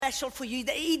special for you.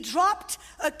 He dropped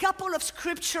a couple of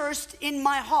scriptures in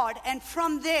my heart, and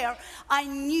from there, I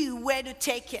knew where to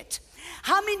take it.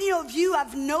 How many of you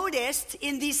have noticed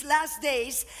in these last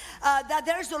days that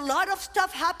there's a lot of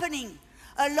stuff happening,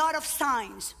 a lot of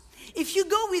signs? If you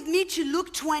go with me to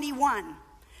Luke 21,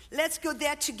 let's go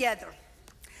there together.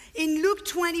 In Luke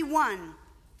 21,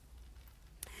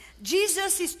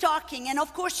 Jesus is talking, and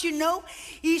of course you know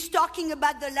he's talking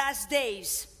about the last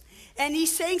days. And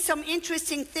he's saying some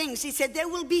interesting things. He said there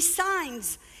will be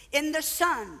signs in the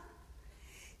sun,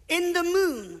 in the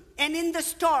moon, and in the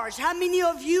stars. How many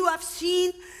of you have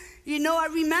seen, I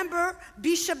remember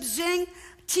Bishop Zing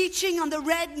teaching on the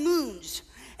red moons.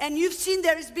 And you've seen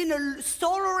there has been a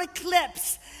solar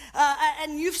eclipse.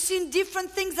 And you've seen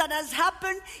different things that has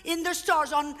happened in the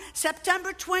stars. On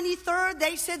September 23rd,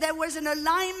 they said there was an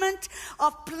alignment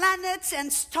of planets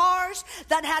and stars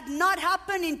that had not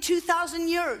happened in 2,000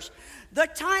 years. The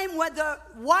time where the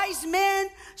wise men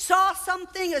saw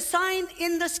something, a sign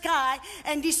in the sky,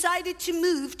 and decided to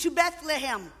move to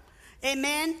Bethlehem.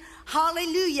 Amen.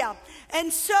 Hallelujah.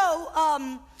 And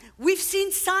so we've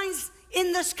seen signs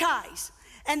in the skies.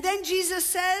 And then Jesus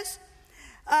says,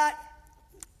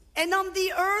 and on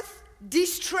the earth,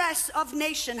 distress of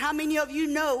nation. How many of you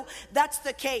know that's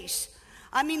the case?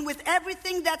 I mean, with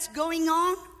everything that's going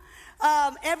on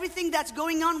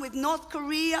with North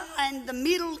Korea and the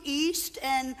Middle East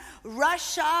and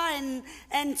Russia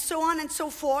and so on and so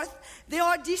forth, there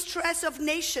are distress of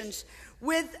nations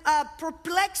with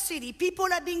perplexity.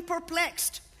 People are being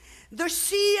perplexed. The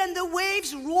sea and the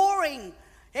waves roaring.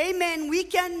 Amen. We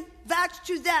can vouch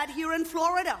to that here in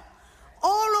Florida.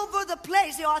 All over the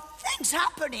place, there are things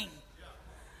happening.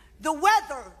 The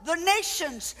weather, the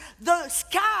nations, the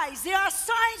skies, there are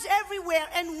signs everywhere.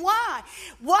 And why?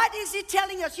 What is it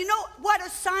telling us? You know what a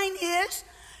sign is?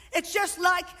 It's just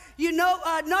like,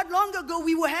 not long ago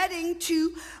we were heading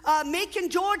to Macon,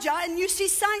 Georgia, and you see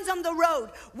signs on the road.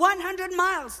 100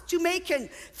 miles to Macon,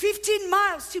 15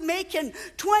 miles to Macon,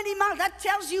 20 miles. That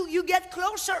tells you you get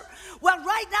closer. Well,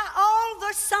 right now, all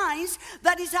the signs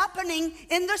that is happening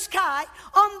in the sky,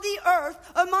 on the earth,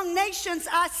 among nations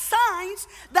are signs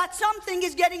that something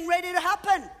is getting ready to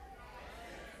happen.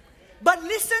 But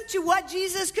listen to what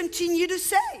Jesus continued to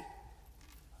say.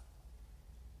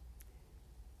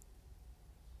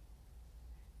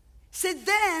 So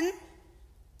then,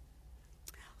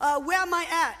 where am I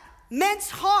at?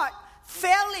 Men's heart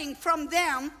failing from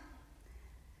them,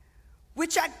 where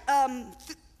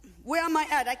am I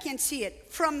at? I can't see it.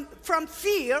 From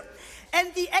fear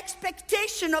and the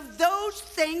expectation of those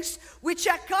things which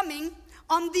are coming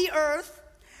on the earth,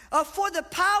 for the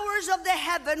powers of the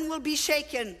heaven will be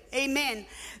shaken. Amen.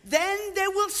 Then they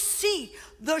will see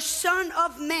the Son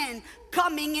of Man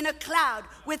coming in a cloud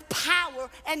with power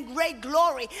and great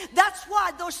glory. That's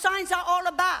what those signs are all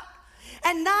about.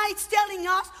 And now it's telling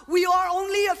us we are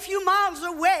only a few miles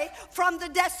away from the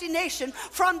destination,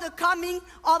 from the coming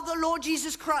of the Lord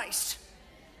Jesus Christ.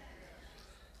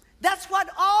 That's what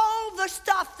all the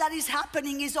stuff that is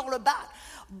happening is all about.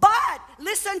 But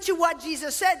listen to what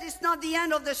Jesus said. It's not the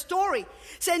end of the story.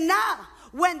 Say now,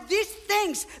 when these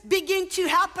things begin to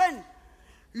happen,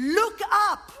 look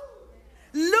up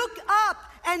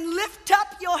and lift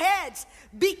up your heads,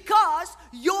 because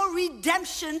your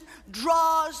redemption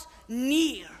draws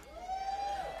near.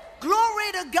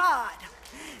 Glory to God.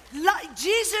 Like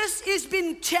Jesus has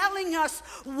been telling us,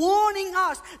 warning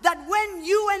us that when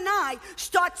you and I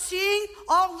start seeing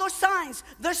all those signs,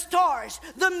 the stars,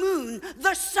 the moon,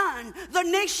 the sun, the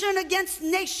nation against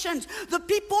nations, the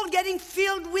people getting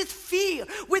filled with fear,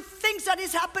 with things that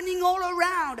is happening all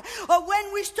around, or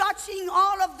when we start seeing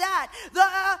all of that,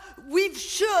 we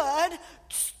should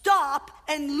stop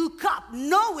and look up,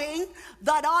 knowing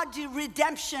that our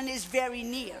redemption is very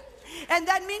near. And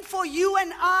that means for you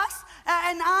and us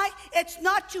and I, it's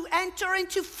not to enter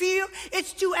into fear,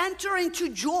 it's to enter into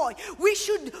joy. We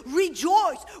should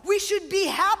rejoice. We should be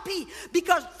happy,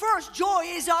 because first, joy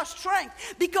is our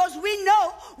strength, because we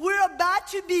know we're about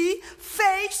to be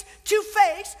face to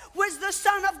face with the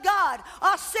Son of God,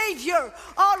 our Savior,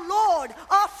 our Lord,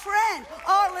 our friend.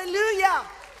 Hallelujah.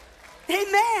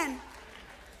 Amen.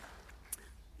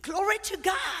 Glory to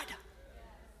God.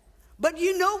 But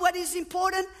you know what is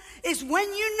important is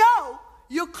when you know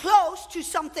you're close to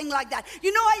something like that.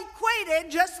 You know, I equate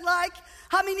it just like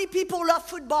how many people love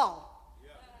football?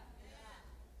 Yeah.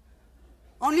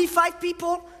 Only 5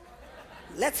 people?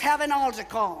 Let's have an altar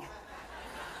call.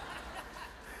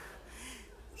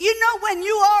 You know, when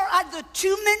you are at the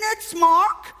 2 minutes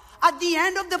mark at the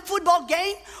end of the football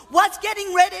game, what's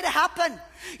getting ready to happen?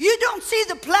 You don't see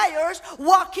the players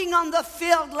walking on the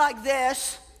field like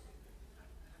this.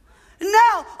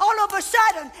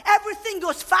 sudden, everything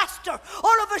goes faster.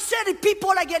 All of a sudden, people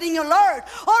are getting alert.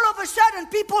 All of a sudden,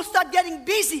 people start getting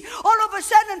busy. All of a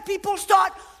sudden, people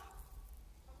start...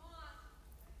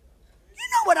 You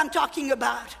know what I'm talking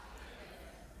about.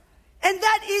 And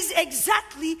that is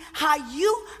exactly how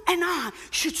you and I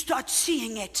should start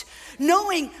seeing it.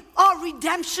 Knowing our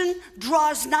redemption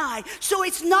draws nigh. So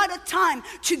it's not a time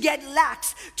to get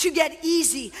lax, to get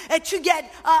easy, to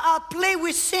get play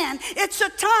with sin. It's a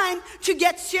time to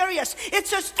get serious.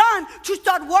 It's a time to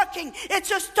start working.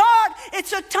 It's a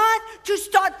time to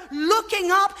start looking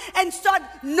up and start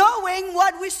knowing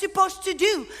what we're supposed to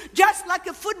do. Just like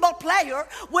a football player,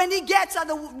 when he gets at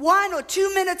the 1 or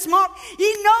 2 minutes mark,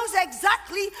 he knows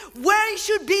exactly where he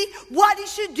should be, what he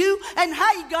should do, and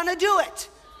how he's gonna do it.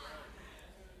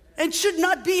 It should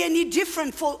not be any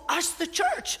different for us, the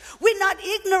church. We're not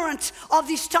ignorant of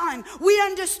this time. We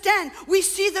understand. We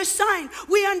see the sign.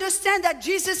 We understand that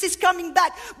Jesus is coming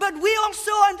back. But we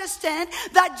also understand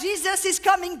that Jesus is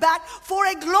coming back for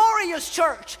a glorious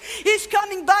church. He's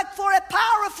coming back for a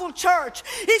powerful church.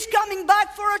 He's coming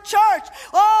back for a church,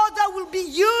 that will be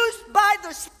used by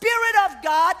the Spirit of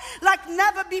God like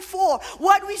never before.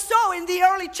 What we saw in the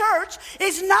early church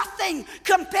is nothing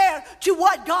compared to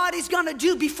what God is going to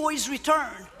do before His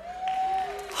return.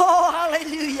 Oh,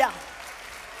 hallelujah.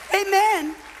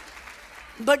 Amen.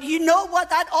 But you know what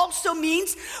that also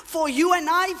means for you and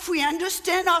I, if we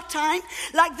understand our time,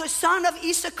 like the son of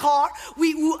Issachar,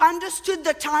 who understood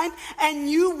the time and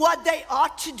knew what they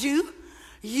ought to do.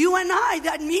 You and I,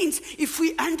 that means if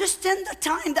we understand the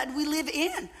time that we live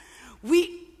in,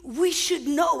 we should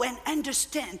know and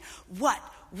understand what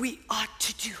we ought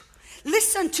to do.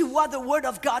 Listen to what the Word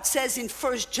of God says in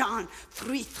 1 John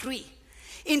 3:3.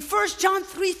 In 1 John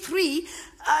 3:3,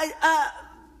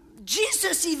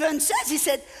 Jesus even says, he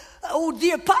said,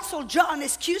 the Apostle John,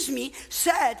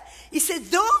 said, he said,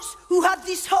 those who have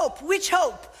this hope, which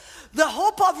hope? The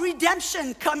hope of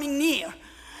redemption coming near.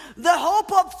 The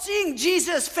hope of seeing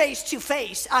Jesus face to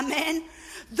face. Amen.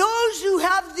 Those who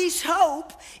have this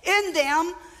hope in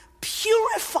them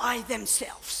purify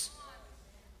themselves.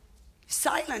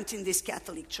 Silent in this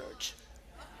Catholic church.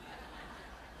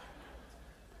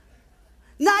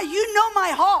 Now you know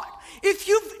my heart. If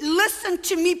you've listened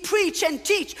to me preach and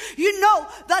teach, you know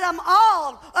that I'm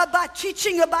all about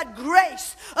teaching about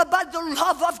grace, about the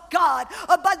love of God,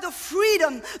 about the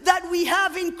freedom that we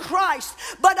have in Christ.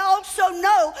 But I also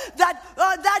know that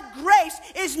that grace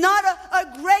is not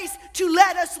a grace to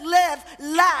let us live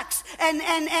lax and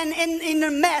in a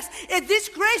mess. This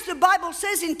grace, the Bible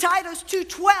says in Titus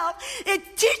 2:12,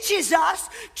 it teaches us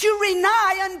to renounce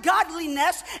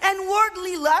ungodliness and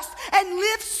worldly lust and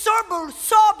live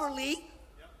soberly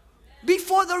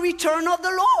before the return of the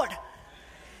Lord.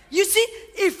 You see,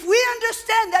 if we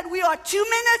understand that we are 2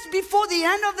 minutes before the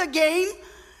end of the game,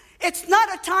 it's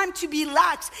not a time to be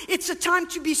lax. It's a time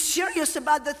to be serious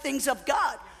about the things of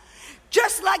God.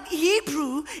 Just like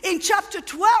Hebrew in chapter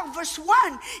 12, verse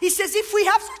 1, he says, if we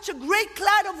have such a great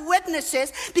cloud of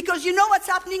witnesses, because you know what's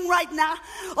happening right now?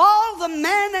 All the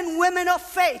men and women of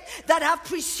faith that have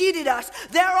preceded us,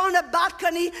 they're on a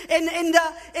balcony in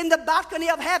the balcony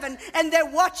of heaven, and they're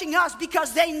watching us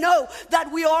because they know that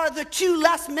we are the 2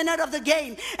 last minute of the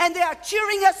game. And they are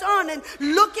cheering us on and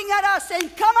looking at us saying,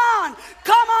 come on,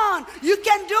 you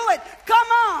can do it, come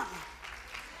on.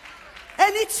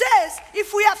 And it says,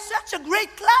 if we have such a great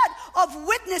cloud of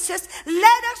witnesses,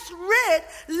 let us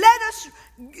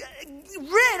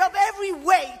rid of every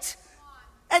weight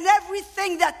and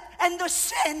everything and the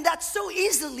sin that so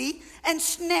easily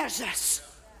ensnares us.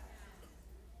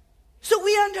 So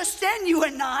we understand, you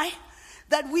and I,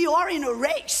 that we are in a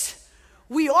race.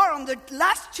 We are on the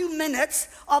last 2 minutes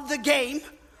of the game,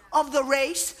 of the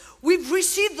race. We've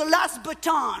received the last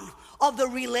baton of the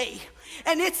relay.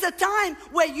 And it's a time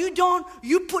where you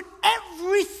put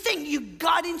everything you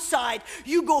got inside.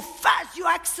 You go fast, you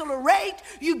accelerate,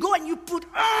 you go and you put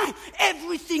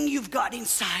everything you've got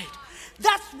inside.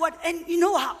 That's what, and you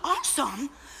know how awesome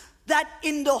that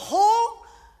in the whole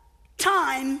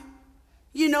time,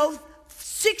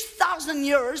 6,000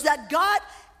 years that God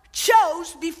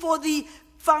chose before the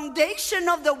foundation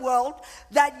of the world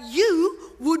that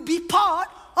you would be part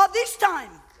of this time.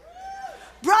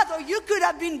 Brother, you could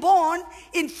have been born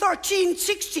in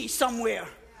 1360 somewhere.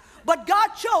 But God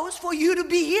chose for you to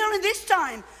be here in this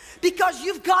time because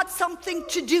you've got something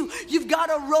to do. You've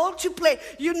got a role to play.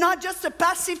 You're not just a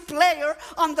passive player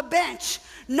on the bench.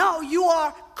 No, you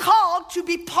are called to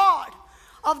be part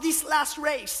of this last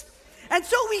race. And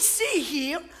so we see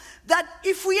here that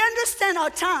if we understand our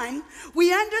time,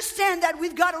 we understand that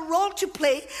we've got a role to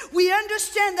play, we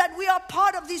understand that we are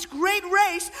part of this great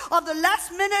race of the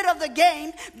last minute of the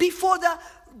game before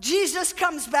Jesus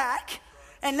comes back.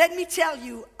 And let me tell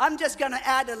you, I'm just going to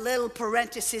add a little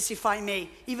parenthesis if I may,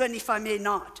 even if I may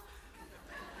not.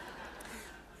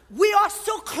 We are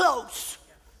so close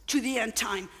to the end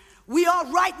time. We are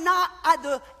right now at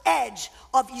the edge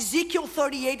of Ezekiel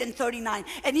 38 and 39.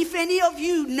 And if any of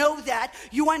you know that,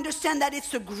 you understand that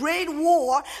it's a great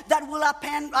war that will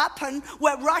happen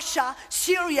where Russia,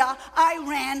 Syria,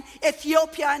 Iran,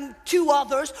 Ethiopia, and 2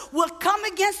 others will come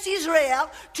against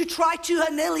Israel to try to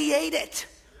annihilate it.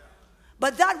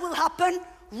 But that will happen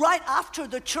right after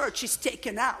the church is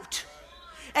taken out.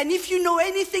 And if you know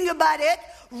anything about it,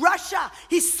 Russia,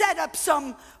 he set up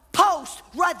some post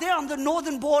right there on the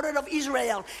northern border of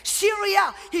Israel.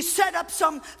 Syria, he set up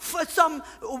some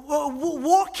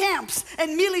war camps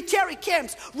and military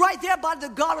camps right there by the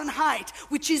Golan Heights,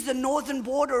 which is the northern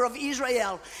border of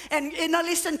Israel. And now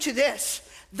listen to this.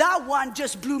 That one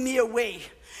just blew me away.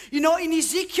 You know, in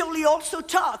Ezekiel, he also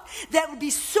talked there will be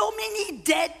so many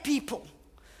dead people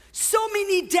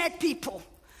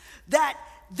that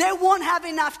they won't have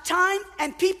enough time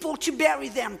and people to bury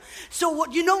them. So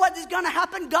you know what is going to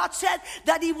happen? God said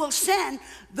that he will send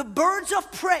the birds of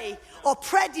prey or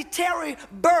predatory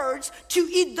birds to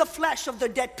eat the flesh of the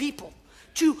dead people,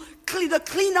 to the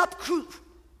cleanup crew.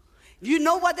 You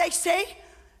know what they say?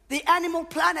 The Animal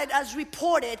Planet has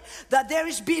reported that there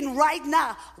has been right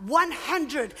now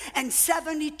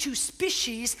 172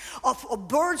 species of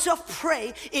birds of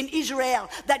prey in Israel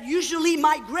that usually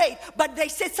migrate, but they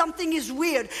said something is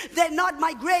weird. They're not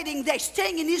migrating, they're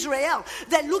staying in Israel.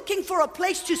 They're looking for a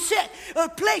place to sit, a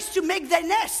place to make their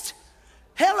nest.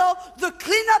 Hello, the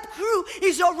cleanup crew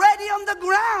is already on the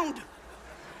ground.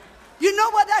 You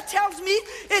know what that tells me?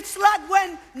 It's like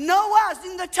when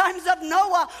in the times of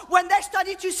Noah, when they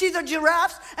started to see the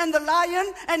giraffes and the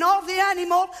lion and all the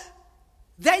animals,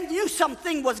 they knew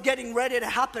something was getting ready to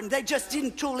happen. They just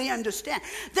didn't truly understand.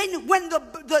 Then when the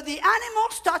animal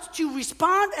starts to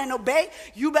respond and obey,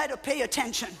 you better pay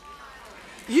attention.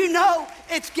 You know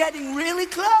it's getting really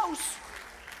close.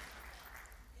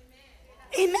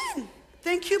 Amen.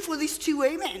 Thank you for these 2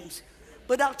 amens,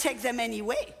 but I'll take them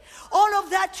anyway. All of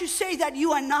that to say that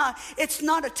you are not, it's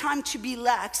not a time to be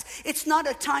lax. It's not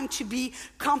a time to be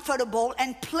comfortable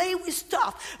and play with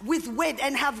stuff, with weight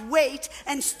and have weight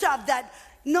and stuff that,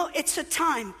 no, it's a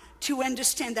time to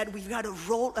understand that we've got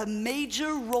a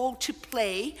major role to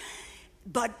play.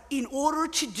 But in order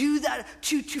to do that,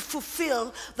 to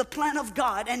fulfill the plan of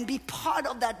God and be part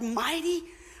of that mighty,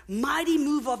 mighty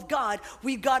move of God,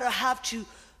 we've got to have to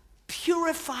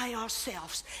purify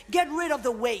ourselves. Get rid of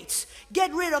the weights.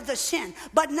 Get rid of the sin.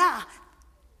 But now,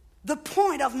 the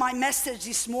point of my message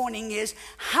this morning is,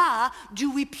 how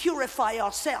do we purify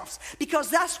ourselves? Because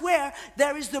that's where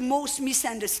there is the most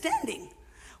misunderstanding.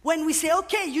 When we say,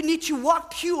 okay, you need to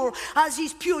walk pure as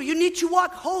he's pure. You need to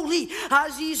walk holy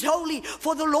as he's holy.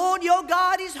 For the Lord your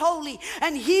God is holy.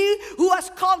 And he who has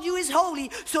called you is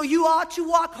holy. So you are to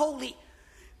walk holy.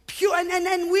 Pure,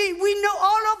 and we know,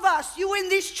 all of us, you in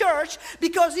this church,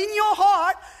 because in your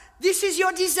heart, this is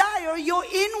your desire, your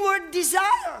inward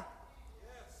desire.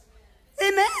 Yes.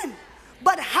 Amen.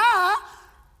 But how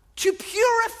to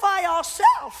purify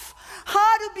ourselves,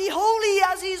 how to be holy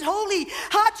as he's holy,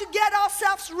 how to get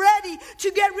ourselves ready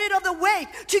to get rid of the weight,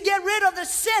 to get rid of the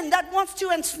sin that wants to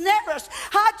ensnare us.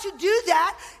 How to do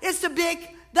that is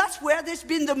that's where there's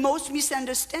been the most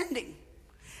misunderstanding.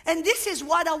 And this is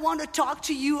what I want to talk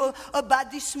to you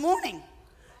about this morning.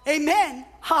 Amen.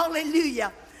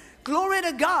 Hallelujah. Glory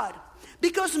to God.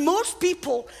 Because most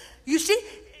people, you see,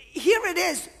 here it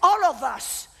is, all of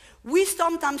us, we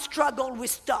sometimes struggle with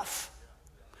stuff.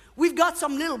 We've got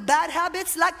some little bad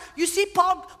habits, like, you see,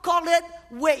 Paul called it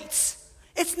weights.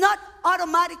 It's not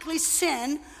automatically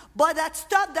sin, but that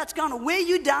stuff that's going to weigh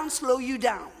you down, slow you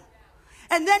down.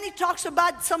 And then he talks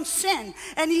about some sin.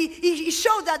 And he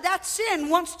showed that sin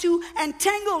wants to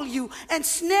entangle you,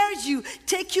 ensnares you,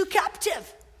 take you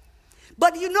captive.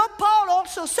 But you know, Paul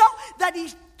also saw that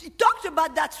he talked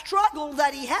about that struggle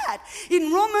that he had.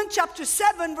 In Romans chapter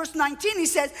 7, verse 19, he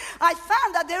says, I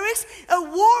found that there is a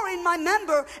war in my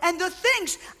member, and the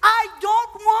things I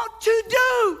don't want to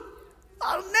do,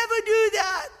 I'll never do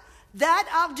that. That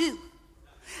I'll do.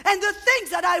 And the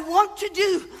things that I want to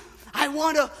do, I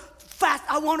want to fast,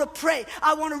 I want to pray,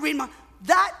 I want to read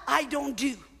that I don't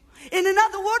do. In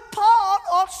another word, Paul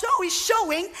also is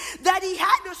showing that he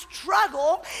had a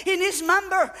struggle in his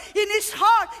member, in his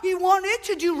heart. He wanted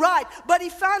to do right, but he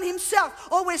found himself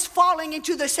always falling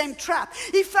into the same trap.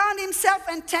 He found himself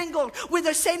entangled with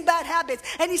the same bad habits.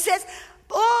 And he says,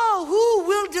 oh, who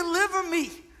will deliver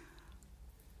me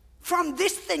from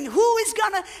this thing? Who is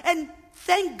gonna? And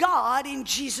thank God in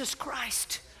Jesus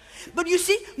Christ. But you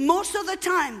see, most of the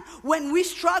time when we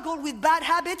struggle with bad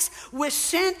habits, with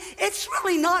sin, it's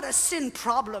really not a sin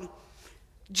problem.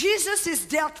 Jesus has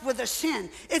dealt with a sin.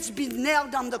 It's been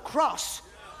nailed on the cross.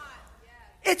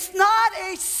 It's not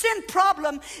a sin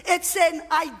problem. It's an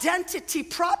identity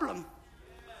problem.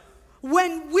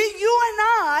 When you and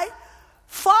I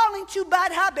fall into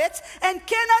bad habits and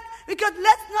cannot, because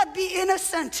let's not be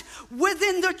innocent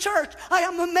within the church. I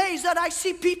am amazed that I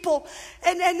see people,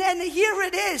 and here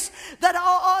it is, that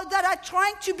are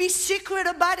trying to be secret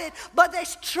about it, but they're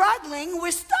struggling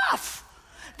with stuff.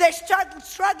 They're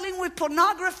struggling with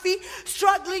pornography,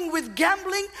 struggling with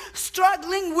gambling,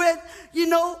 struggling with,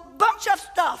 bunch of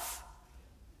stuff.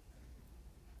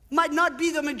 Might not be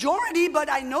the majority,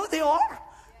 but I know they are.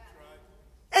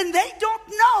 And they don't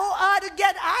know how to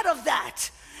get out of that.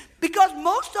 Because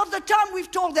most of the time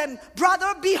we've told them,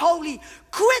 brother, be holy.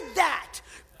 Quit that.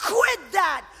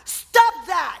 Stop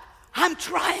that. I'm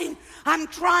trying.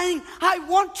 I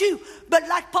want to. But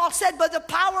like Paul said, but the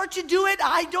power to do it,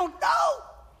 I don't know.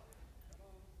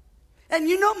 And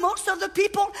most of the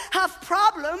people have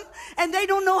problem and they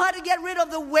don't know how to get rid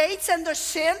of the weights and the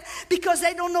sin because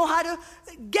they don't know how to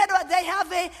they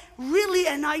have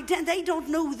an identity. They don't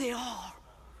know who they are.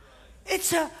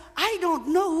 It's I don't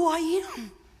know who I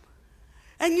am.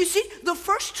 And you see, the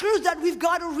first truth that we've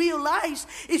got to realize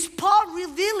is Paul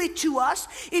revealed it to us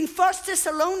in 1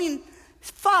 Thessalonians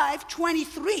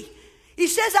 5:23. He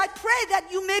says, I pray that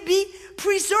you may be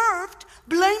preserved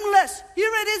blameless.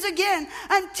 Here it is again,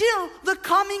 until the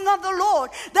coming of the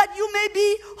Lord, that you may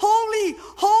be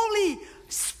holy,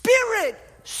 spirit,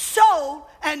 soul,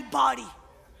 and body.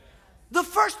 The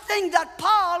first thing that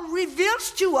Paul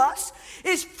reveals to us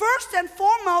is first and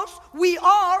foremost, we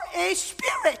are a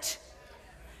spirit.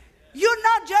 You're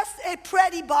not just a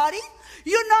pretty body.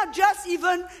 You're not just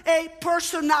even a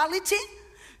personality.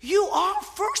 You are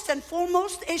first and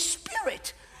foremost a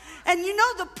spirit. And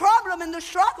the problem and the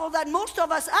struggle that most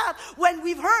of us have when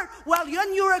we've heard, well,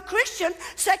 when you're a Christian,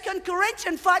 2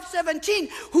 Corinthians 5:17,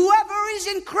 whoever is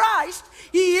in Christ,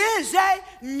 he is a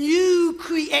new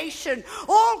creation.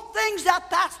 All things have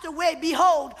passed away.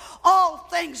 Behold, all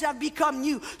things have become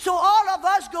new. So all of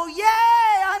us go,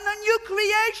 yay, I'm a new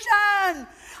creation.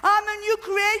 I'm a new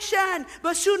creation.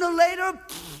 But sooner or later,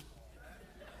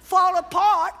 fall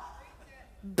apart.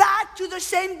 Back to the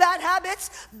same bad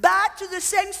habits, back to the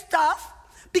same stuff,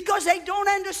 because they don't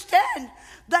understand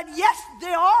that yes,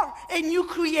 they are a new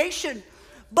creation,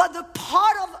 but the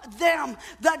part of them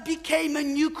that became a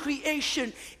new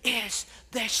creation is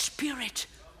their spirit.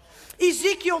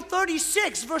 Ezekiel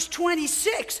 36 verse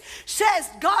 26 says,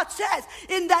 God says,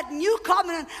 in that new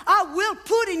covenant, I will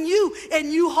put in you a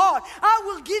new heart. I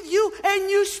will give you a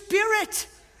new spirit.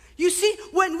 You see,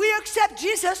 when we accept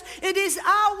Jesus, it is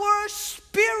our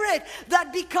spirit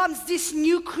that becomes this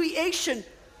new creation.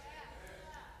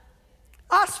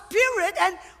 Our spirit,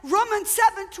 and Romans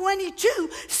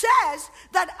 7:22 says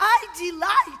that I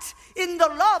delight in the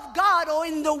love of God or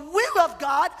in the will of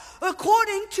God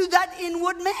according to that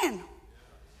inward man.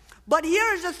 But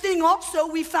here's the thing also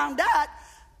we found out,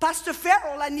 Pastor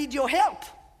Farrell, I need your help.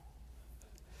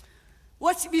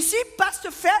 You see,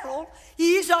 Pastor Farrell,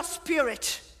 he is our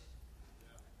spirit.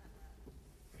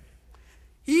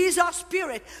 He is our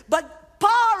spirit. But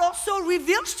Paul also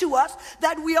reveals to us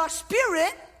that we are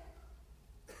spirit,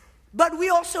 but we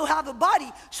also have a body.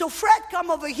 So Fred, come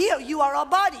over here. You are our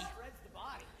body. Fred's the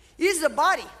body. He's the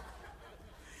body.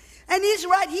 And he's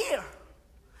right here.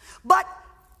 But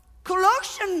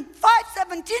Colossians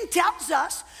 5:17 tells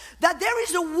us that there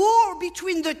is a war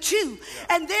between the two,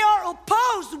 and they are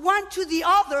opposed one to the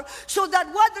other, so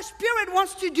that what the Spirit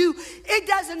wants to do, it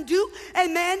doesn't do.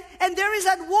 Amen. And there is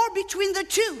a war between the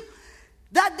two,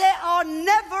 that they are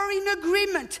never in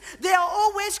agreement. They are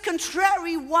always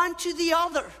contrary one to the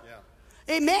other.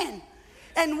 Yeah. Amen.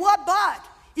 And what but?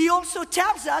 He also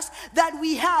tells us that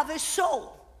we have a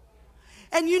soul.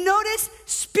 And you notice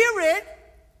spirit,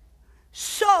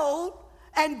 soul,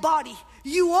 and body.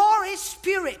 You are a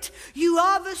spirit. You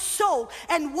have a soul.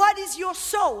 And what is your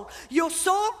soul? Your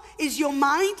soul is your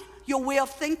mind, your way of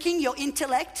thinking, your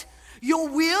intellect, your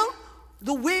will,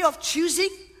 the way of choosing.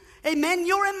 Amen.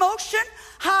 Your emotion,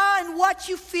 how and what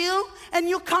you feel, and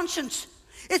your conscience.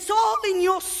 It's all in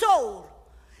your soul.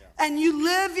 and you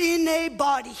live in a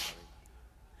body.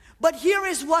 But here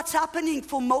is what's happening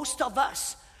for most of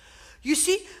us. You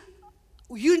see,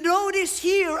 you notice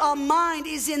here our mind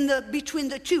is between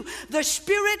the two. The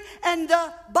spirit and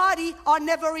the body are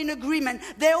never in agreement.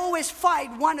 They always fight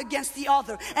one against the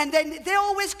other. And then they're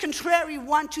always contrary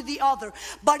one to the other.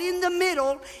 But in the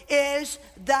middle is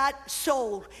that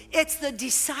soul. It's the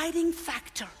deciding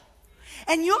factor.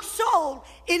 And your soul,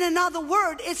 in another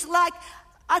word, it's like,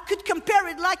 I could compare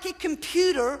it like a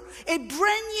computer, a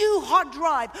brand new hard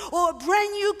drive or a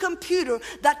brand new computer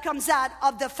that comes out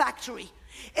of the factory.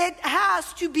 It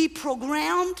has to be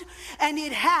programmed and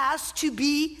it has to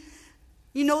be,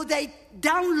 they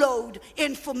download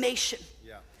information.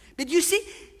 Yeah. But you see,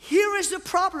 here is the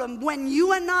problem. When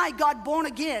you and I got born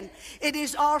again, it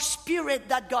is our spirit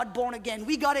that got born again.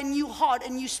 We got a new heart, a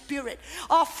new spirit.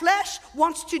 Our flesh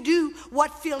wants to do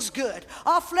what feels good.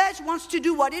 Our flesh wants to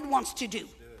do what it wants to do.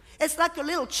 It's like a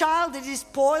little child that is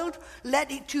spoiled, let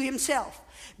it to himself.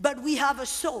 But we have a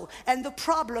soul. And the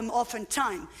problem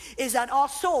oftentimes is that our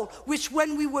soul, which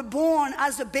when we were born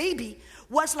as a baby,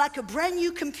 was like a brand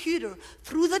new computer.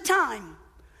 Through the time,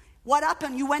 what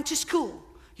happened? You went to school.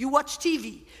 You watched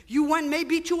TV. You went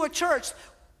maybe to a church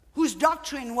whose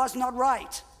doctrine was not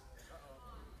right.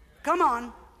 Come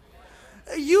on.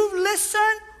 You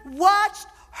listened, watched,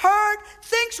 heard.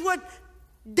 Things were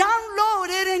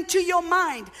downloaded into your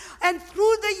mind. And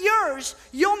through the years,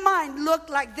 your mind looked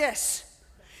like this.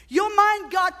 Your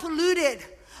mind got polluted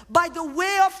by the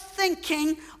way of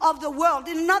thinking of the world.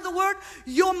 In other words,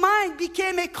 your mind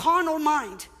became a carnal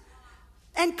mind.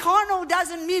 And carnal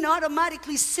doesn't mean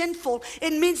automatically sinful.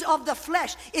 It means of the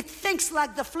flesh. It thinks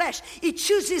like the flesh. It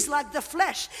chooses like the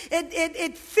flesh.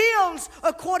 It feels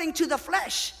according to the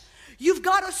flesh. You've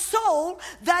got a soul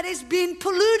that is being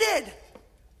polluted.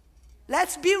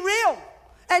 Let's be real.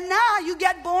 And now you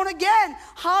get born again.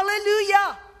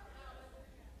 Hallelujah.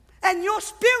 And your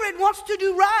spirit wants to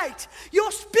do right. Your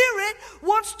spirit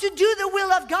wants to do the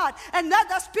will of God. And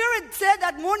that spirit said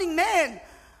that morning, man,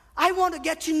 I want to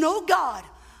get to know God.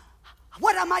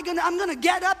 What am I going to? I'm going to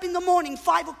get up in the morning,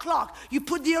 5 o'clock. You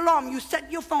put the alarm, you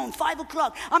set your phone, 5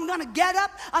 o'clock. I'm going to get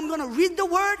up. I'm going to read the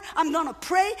word. I'm going to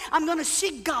pray. I'm going to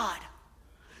seek God.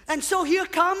 And so here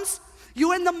comes,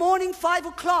 you in the morning, 5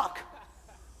 o'clock.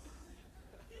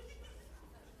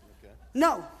 Okay.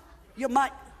 No, you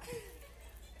might.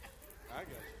 I got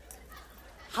you.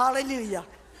 Hallelujah.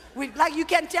 Like you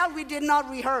can tell, we did not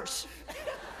rehearse.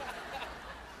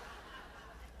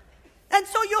 And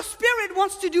so your spirit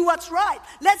wants to do what's right.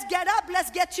 Let's get up.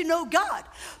 Let's get to know God.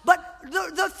 But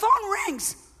the phone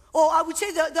rings. Or I would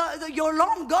say your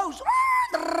alarm goes.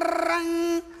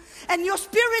 And your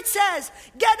spirit says,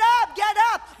 get up, get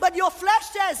up. But your flesh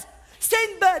says,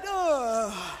 stay in bed.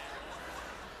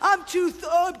 I'm too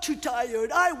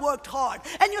tired. I worked hard.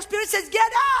 And your spirit says,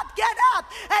 get up, get up.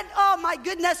 And oh my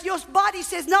goodness, your body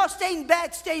says, no, stay in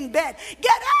bed, stay in bed.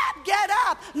 Get up, get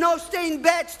up. No, stay in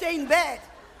bed, stay in bed.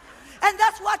 And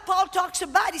that's what Paul talks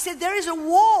about. He said there is a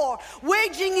war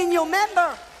waging in your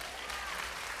member.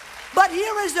 But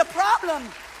here is the problem.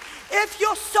 If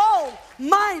your soul,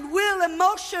 mind, will,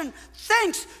 emotion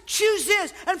thinks,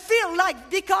 chooses, and feel like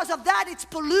because of that it's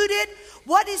polluted,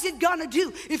 what is it going to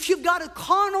do? If you've got a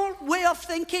carnal way of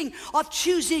thinking, of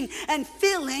choosing and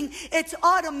feeling, it's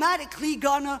automatically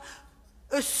going to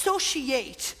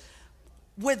associate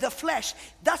with the flesh.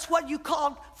 That's what you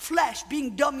call flesh,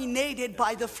 being dominated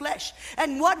by the flesh.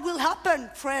 And what will happen,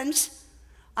 friends?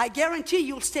 I guarantee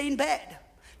you'll stay in bed.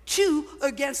 2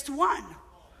 against 1.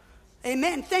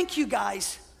 Amen. Thank you,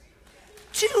 guys.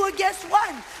 2 against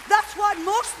 1. That's what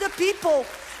most of the people,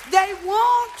 they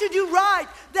want to do right.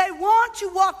 They want to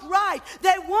walk right.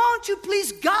 They want to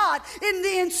please God in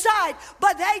the inside,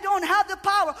 but they don't have the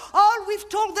power. All we've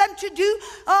told them to do,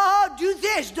 do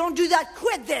this, don't do that,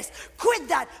 quit this, quit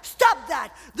that, stop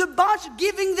that.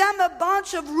 Giving them a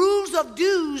bunch of rules of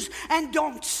do's and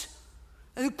don'ts.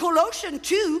 Colossians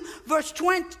 2, verse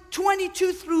 20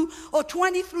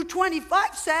 through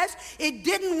 25 says, it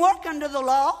didn't work under the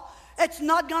law. It's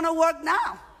not going to work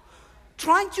now.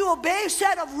 Trying to obey a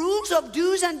set of rules of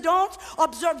do's and don'ts,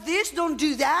 observe this, don't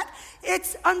do that.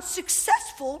 It's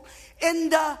unsuccessful in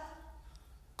the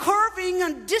curving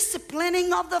and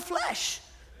disciplining of the flesh.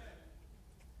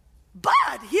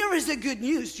 But here is the good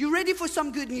news. You ready for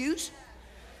some good news?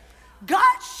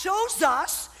 God shows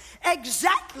us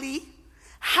exactly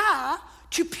how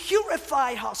to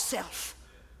purify ourselves.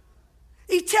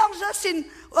 He tells us in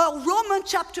Romans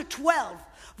chapter 12,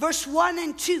 verse 1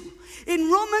 and 2.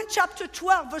 In Romans chapter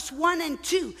 12, verse 1 and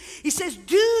 2, he says,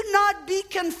 do not be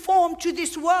conformed to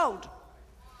this world.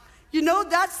 You know,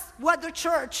 that's what the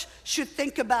church should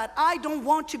think about. I don't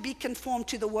want to be conformed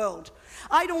to the world.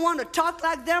 I don't want to talk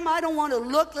like them. I don't want to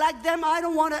look like them. I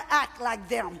don't want to act like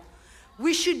them.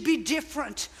 We should be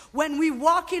different. When we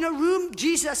walk in a room,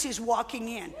 Jesus is walking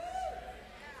in.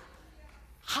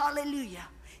 Hallelujah.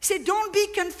 He said, don't be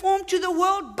conformed to the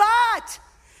world, but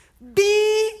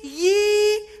be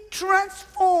ye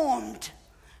transformed.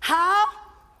 How?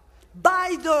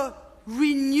 By the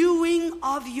renewing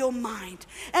of your mind.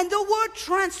 And the word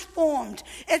transformed,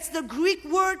 it's the Greek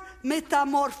word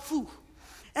metamorphou.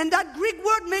 And that Greek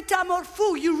word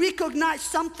metamorphou, you recognize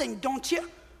something, don't you?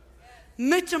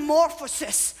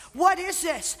 Metamorphosis. What is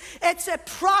this? It's a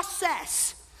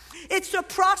process. It's a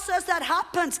process that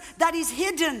happens, that is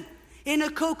hidden in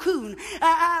a cocoon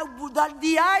that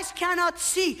the eyes cannot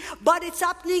see, but it's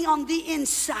happening on the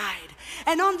inside.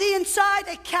 And on the inside,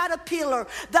 a caterpillar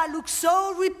that looks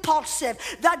so repulsive,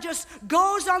 that just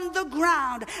goes on the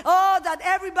ground. Oh, that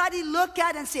everybody look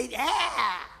at and say,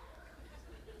 yeah.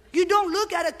 You don't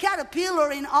look at a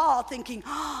caterpillar in awe thinking,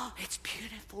 oh, it's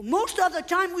beautiful. Most of the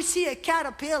time we see a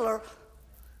caterpillar,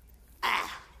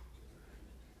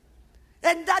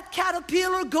 and that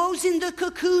caterpillar goes in the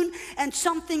cocoon and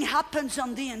something happens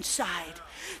on the inside.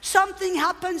 Something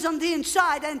happens on the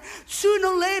inside, and sooner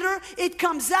or later it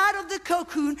comes out of the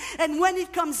cocoon, and when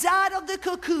it comes out of the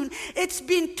cocoon, it's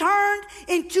been turned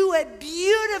into a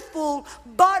beautiful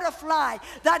butterfly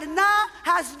that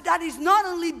is not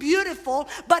only beautiful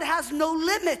but has no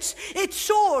limits. It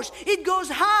soars, it goes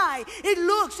high, it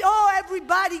looks,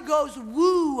 everybody goes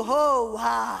woo ho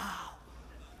ha.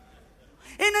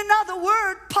 In another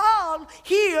word, Paul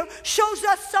here shows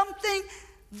us something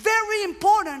very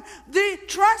important. The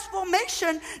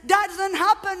transformation doesn't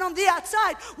happen on the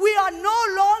outside. We are no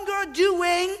longer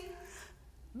doing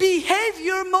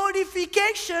behavior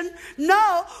modification.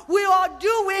 No, we are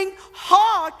doing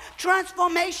heart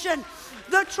transformation.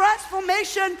 The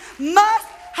transformation must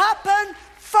happen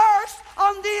first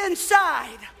on the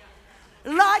inside.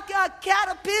 Like a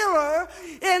caterpillar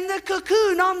in the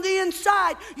cocoon on the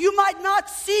inside. You might not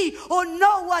see or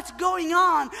know what's going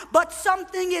on, but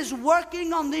something is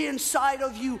working on the inside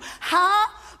of you. How?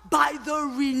 By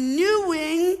the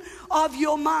renewing of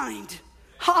your mind.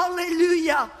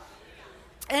 Hallelujah.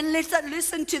 And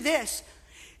listen to this.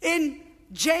 In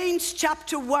James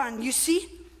chapter 1, you see,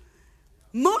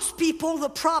 most people, the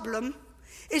problem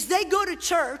is they go to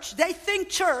church, they think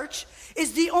church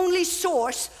is the only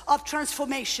source of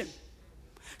transformation.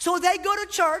 So they go to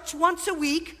church once a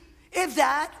week, if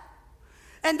that,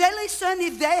 and they listen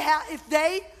if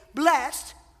they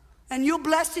blessed, and you're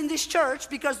blessed in this church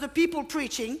because the people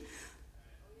preaching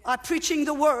are preaching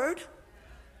the word.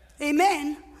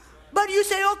 Amen. But you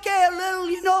say, okay, a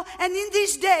little, and in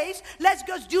these days, let's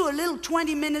just do a little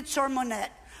 20-minute sermonette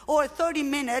or a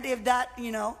 30-minute if that,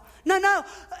 No.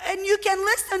 And you can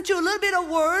listen to a little bit of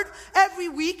word every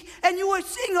week, and you will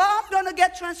think, I'm going to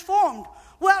get transformed.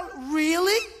 Well,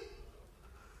 really?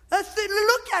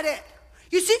 Look at it.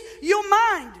 You see, your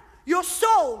mind, your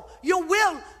soul, your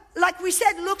will, like we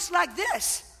said, looks like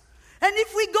this. And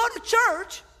if we go to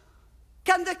church,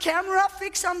 can the camera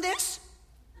fix on this?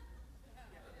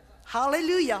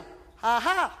 Hallelujah.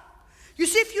 Aha. You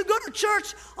see, if you go to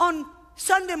church on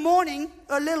Sunday morning,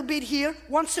 a little bit here,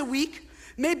 once a week,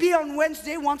 maybe on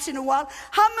Wednesday, once in a while,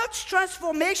 how much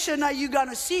transformation are you going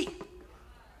to see?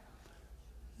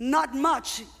 Not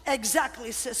much.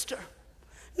 Exactly, sister.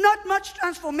 Not much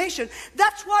transformation.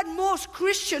 That's what most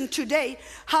Christians today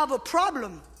have a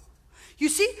problem. You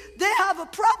see, they have a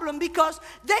problem because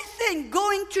they think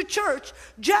going to church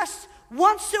just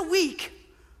once a week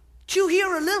to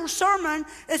hear a little sermon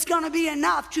is going to be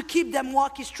enough to keep them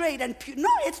walking straight. And no,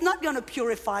 it's not going to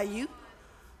purify you.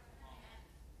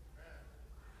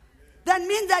 That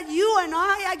means that you and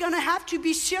I are going to have to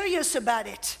be serious about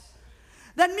it.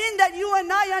 That means that you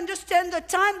and I understand the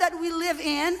time that we live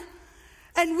in,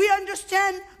 and we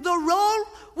understand the role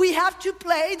we have to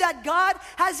play, that God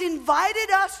has invited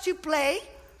us to play.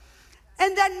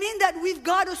 And that means that we've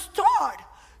got to start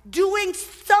doing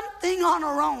something on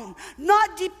our own,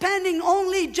 not depending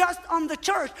only just on the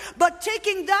church, but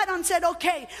taking that and said,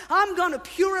 okay, I'm going to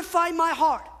purify my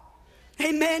heart.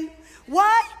 Amen.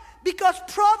 Why? Because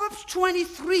Proverbs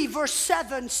 23 verse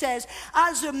 7 says,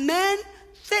 as a man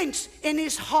thinks in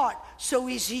his heart, so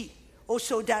is he, or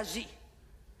so does he.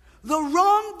 The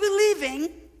wrong believing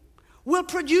will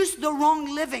produce the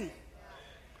wrong living.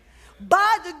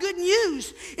 But the good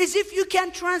news is if you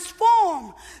can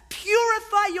transform,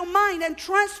 purify your mind and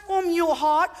transform your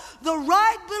heart, the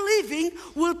right believing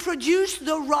will produce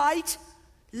the right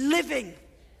living.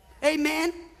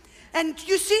 Amen. And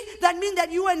you see, that means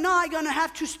that you and I are going to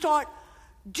have to start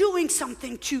doing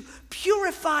something to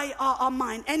purify our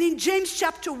mind. And in James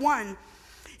chapter 1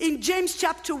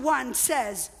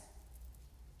 says,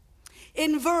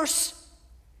 in verse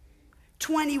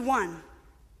 21,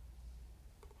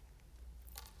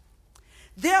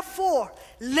 therefore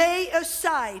lay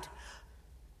aside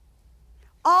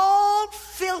all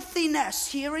filthiness,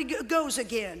 here it goes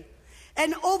again,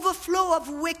 and overflow of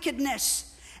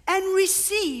wickedness, and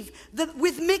receive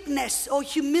with meekness or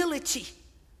humility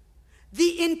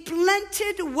the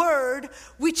implanted word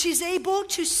which is able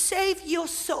to save your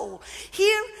soul.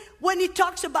 Here, when it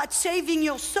talks about saving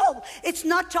your soul, it's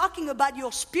not talking about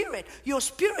your spirit. Your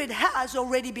spirit has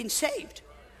already been saved.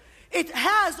 It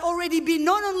has already been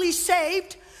not only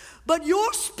saved, but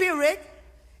your spirit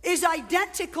is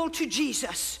identical to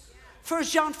Jesus. 1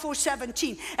 John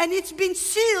 4:17. And it's been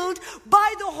sealed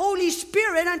by the Holy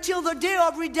Spirit until the day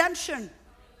of redemption.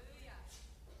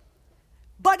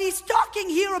 But he's talking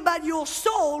here about your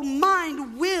soul,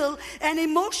 mind, will, and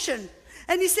emotion.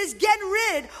 And he says, get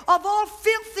rid of all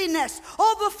filthiness,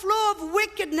 overflow of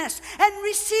wickedness, and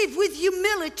receive with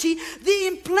humility the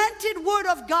implanted word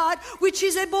of God, which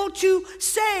is able to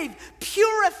save,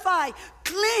 purify,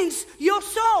 cleanse your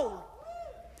soul.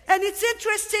 And it's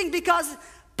interesting because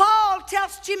Paul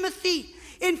tells Timothy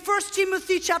in 1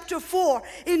 Timothy chapter 4,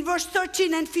 in verse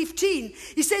 13 and 15,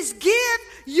 he says, give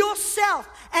yourself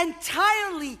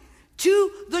entirely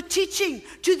to the teaching,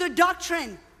 to the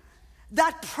doctrine,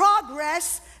 that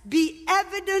progress be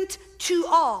evident to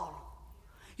all.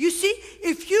 You see,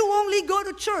 if you only go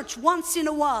to church once in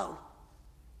a while,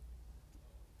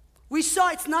 we saw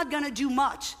it's not going to do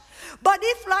much. But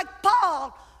if, like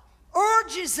Paul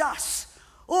urges us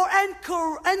or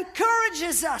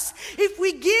encourages us, if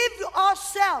we give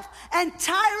ourselves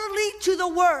entirely to the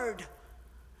word,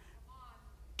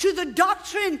 to the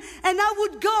doctrine, and I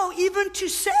would go even to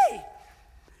say,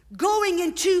 going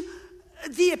into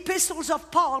the epistles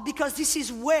of Paul, because this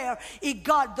is where it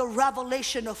got the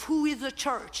revelation of who is the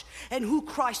church and who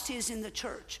Christ is in the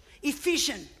church.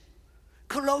 Ephesians,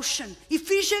 Colossians.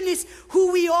 Ephesians is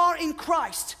who we are in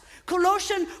Christ.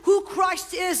 Colossians, who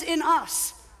Christ is in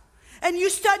us. And you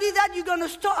study that, you're going to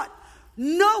start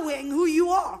knowing who you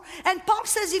are. And Paul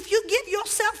says, if you give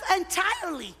yourself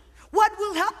entirely, what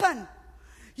will happen?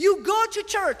 You go to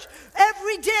church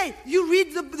every day, you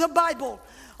read the Bible.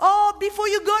 Oh, before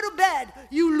you go to bed,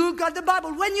 you look at the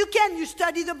Bible. When you can, you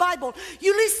study the Bible.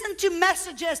 You listen to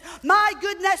messages. My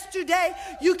goodness, today,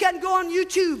 you can go on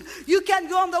YouTube. You can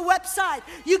go on the website.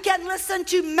 You can listen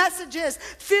to messages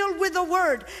filled with the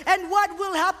Word. And what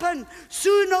will happen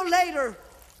sooner or later?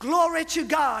 Glory to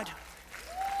God.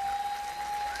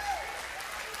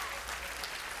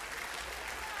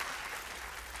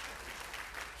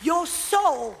 Your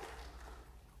soul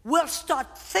will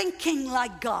start thinking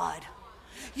like God.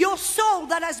 Your soul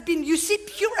that has been, you see,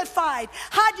 purified.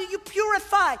 How do you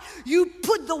purify? You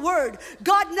put the word.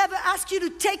 God never asked you to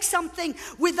take something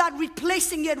without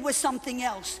replacing it with something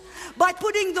else. By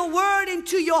putting the word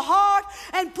into your heart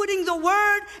and putting the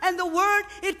word,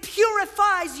 it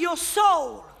purifies your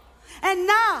soul. And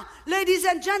now, ladies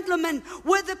and gentlemen,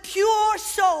 with a pure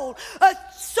soul, a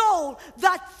soul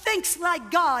that thinks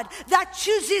like God, that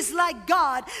chooses like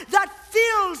God, that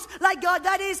feels like God,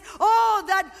 that is,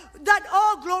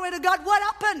 oh, glory to God. What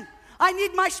happened? I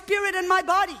need my spirit and my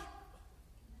body.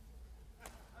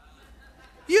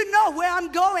 You know where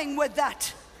I'm going with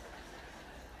that.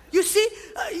 You see,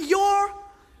 your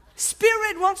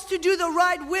spirit wants to do the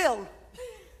right will.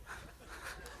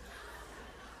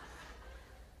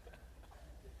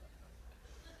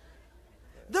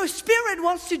 The spirit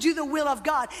wants to do the will of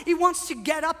God. It wants to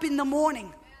get up in the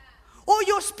morning. Or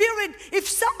your spirit, if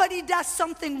somebody does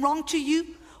something wrong to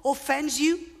you, offends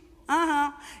you,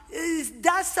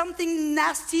 does something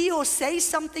nasty or says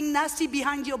something nasty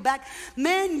behind your back,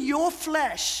 man, your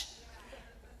flesh,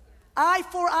 eye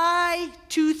for eye,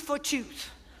 tooth for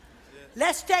tooth.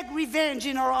 Let's take revenge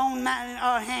in our own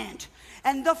our hand.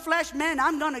 And the flesh, man,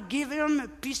 I'm going to give him a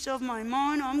piece of my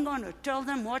mind. I'm going to tell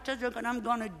them what I'm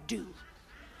going to do.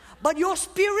 But your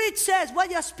spirit says,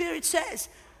 what your spirit says,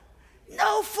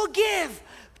 no, forgive.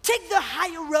 Take the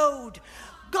higher road.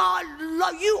 God,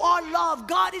 you are love.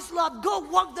 God is love. Go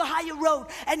walk the higher road.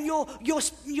 And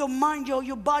your mind,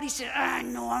 your body says,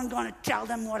 no, I'm going to tell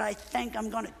them what I think.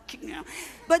 I'm going to,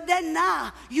 But then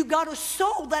now, you got a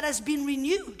soul that has been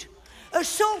renewed. A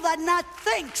soul that now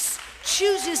thinks,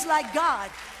 chooses like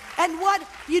God. And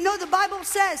the Bible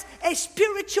says, a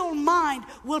spiritual mind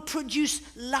will produce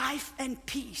life and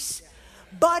peace.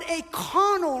 But a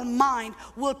carnal mind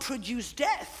will produce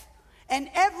death and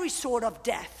every sort of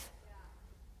death.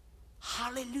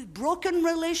 Hallelujah. Broken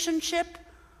relationship,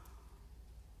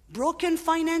 broken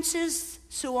finances,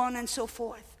 so on and so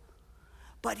forth.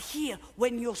 But here,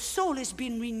 when your soul is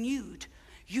being renewed,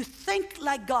 you think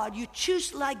like God, you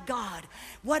choose like God.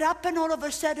 What happened all of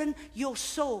a sudden? Your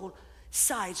soul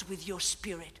sides with your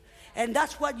spirit. And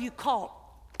that's what you call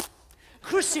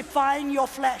crucifying your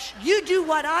flesh. You do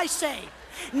what I say.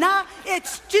 Now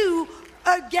it's 2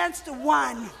 against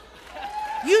 1.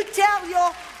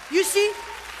 You see,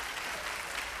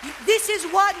 this is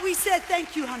what we said.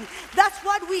 Thank you, honey. That's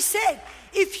what we said.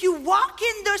 If you walk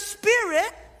in the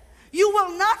Spirit, you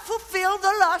will not fulfill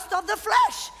the lust of the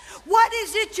flesh. What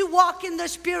is it to walk in the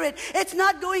Spirit? It's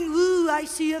not going, ooh, I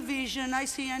see a vision,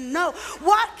 no.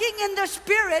 Walking in the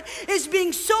Spirit is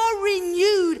being so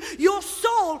renewed, your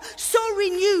soul so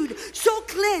renewed, so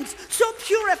cleansed, so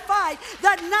purified,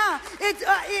 that now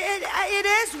it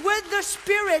is with the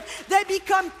Spirit. They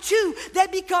become 2, they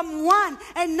become 1,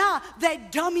 and now they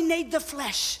dominate the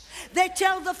flesh. They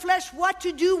tell the flesh what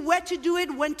to do, where to do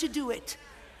it, when to do it.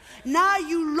 Now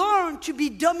you learn to be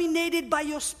dominated by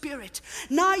your spirit.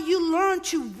 Now you learn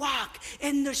to walk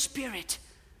in the Spirit.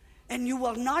 And you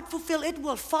will not fulfill, it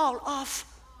will fall off.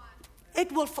 It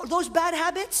will fall. Those bad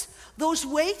habits, those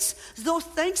weights, those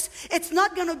things, it's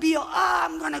not going to be,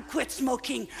 I'm going to quit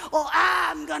smoking. Or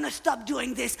I'm going to stop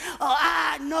doing this. Or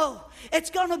no. It's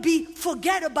going to be,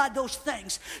 forget about those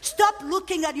things. Stop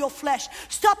looking at your flesh.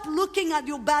 Stop looking at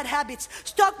your bad habits.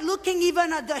 Stop looking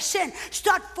even at the sin.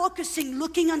 Start focusing,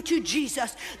 looking unto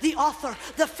Jesus, the author,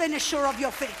 the finisher of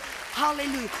your faith.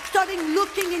 Hallelujah. Starting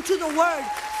looking into the Word,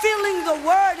 feeling the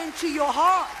Word into your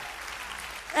heart.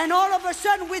 And all of a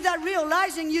sudden, without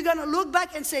realizing, you're going to look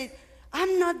back and say,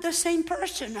 I'm not the same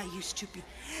person I used to be.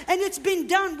 And it's been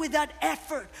done without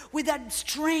effort, without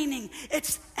straining.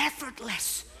 It's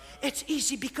effortless. It's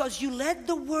easy because you let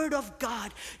the Word of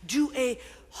God do a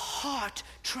heart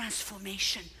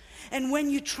transformation. And when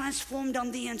you're transformed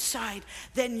on the inside,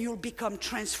 then you'll become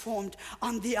transformed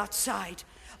on the outside.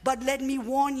 But let me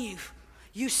warn you,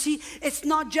 you see, it's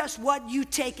not just what you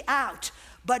take out,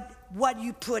 but what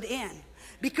you put in.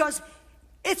 Because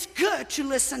it's good to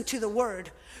listen to the Word,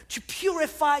 to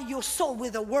purify your soul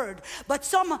with the Word. But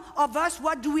some of us,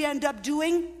 what do we end up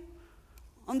doing?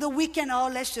 On the weekend,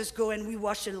 let's just go and we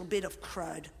watch a little bit of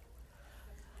crud.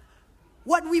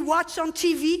 What we watch on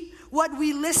TV, what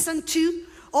we listen to,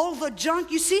 all the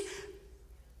junk, you see,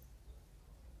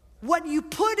 what you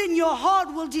put in your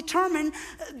heart will determine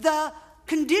the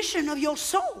condition of your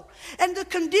soul. And the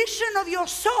condition of your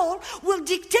soul will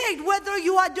dictate whether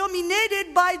you are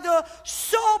dominated by the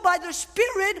soul, by the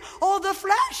spirit, or the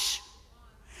flesh.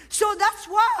 So that's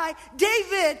why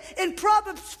David in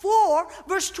Proverbs 4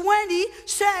 verse 20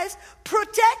 says,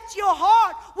 protect your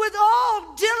heart with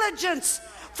all diligence,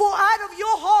 for out of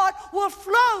your heart will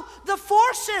flow the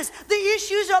forces, the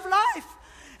issues of life.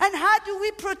 And how do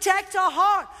we protect our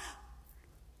heart?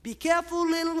 Be careful,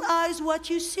 little eyes, what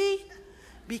you see.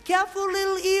 Be careful,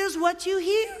 little ears, what you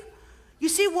hear. You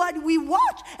see what we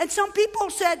watch. And some people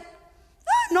said,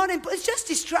 it's just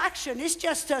distraction. It's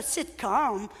just a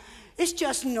sitcom. It's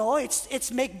just,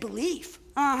 it's make-believe.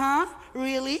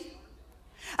 Really?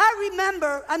 I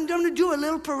remember, I'm going to do a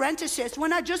little parenthesis,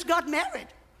 when I just got married.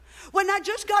 When I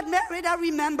just got married, I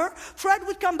remember Fred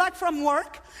would come back from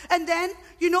work, and then,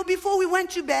 before we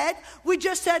went to bed, we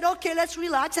just said, okay, let's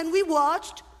relax, and we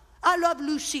watched I Love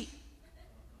Lucy.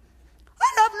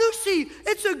 I Love Lucy.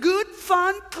 It's a good,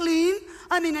 fun, clean,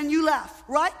 and you laugh,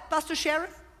 right, Pastor Sharon?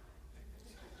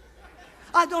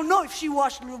 I don't know if she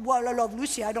watched I Love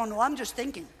Lucy. I don't know. I'm just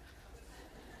thinking.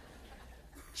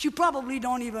 She probably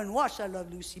don't even watch I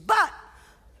Love Lucy. But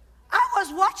I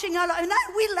was watching and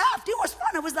we laughed. It was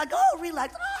fun. I was like,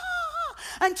 relax.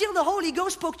 Until the Holy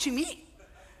Ghost spoke to me.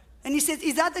 And he said,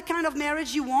 is that the kind of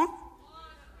marriage you want?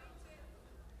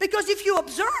 Because if you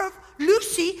observe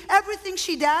Lucy, everything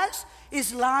she does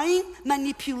is lying,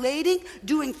 manipulating,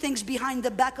 doing things behind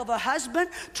the back of her husband,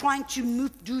 trying to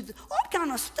do all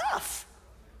kind of stuff.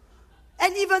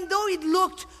 And even though it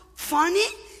looked funny,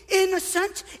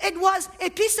 innocent, it was a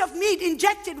piece of meat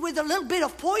injected with a little bit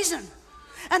of poison.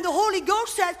 And the Holy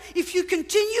Ghost says, if you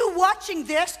continue watching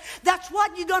this, that's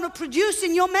what you're going to produce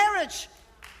in your marriage.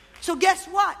 So guess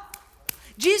what?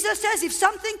 Jesus says, if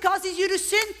something causes you to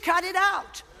sin, cut it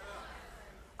out.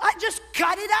 I just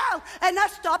cut it out, and I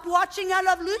stopped watching I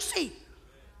Love Lucy.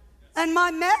 And my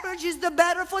marriage is the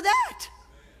better for that.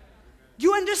 Do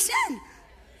you understand?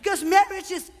 Because marriage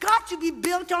has got to be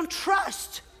built on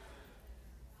trust.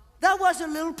 That was a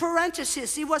little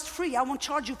parenthesis. It was free. I won't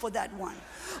charge you for that one.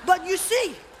 But you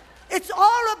see, it's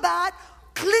all about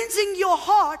cleansing your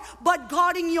heart, but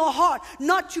guarding your heart.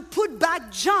 Not to put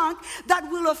back junk that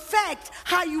will affect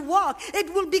how you walk.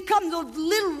 It will become those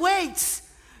little weights.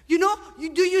 You know,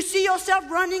 do you see yourself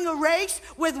running a race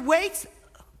with weights?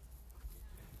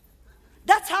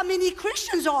 That's how many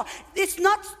Christians are. It's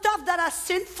not stuff that are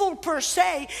sinful per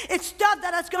se. It's stuff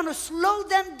that is going to slow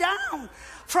them down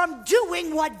from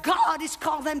doing what God has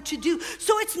called them to do.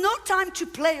 So it's no time to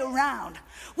play around.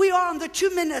 We are on the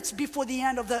 2 minutes before the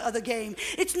end of the game.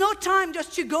 It's no time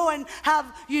just to go and have,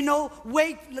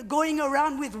 going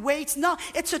around with weights. No,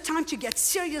 it's a time to get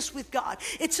serious with God.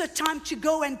 It's a time to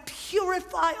go and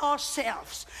purify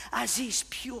ourselves as He's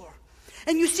pure.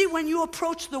 And you see, when you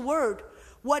approach the Word,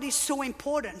 what is so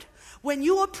important? When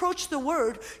you approach the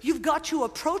Word, you've got to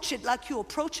approach it like you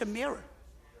approach a mirror.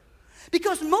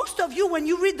 Because most of you, when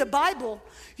you read the Bible,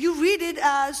 you read it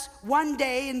as one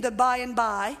day in the by and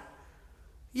by.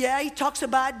 Yeah, he talks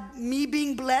about me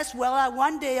being blessed. Well,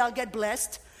 one day I'll get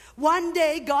blessed. One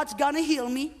day God's gonna heal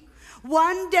me.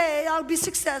 One day I'll be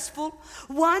successful.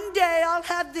 One day I'll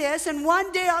have this, and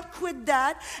one day I'll quit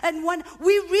that. And when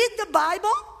we read the Bible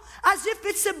as if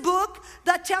it's a book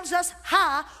that tells us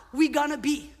how we're gonna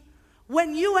be.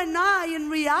 When you and I, in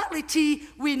reality,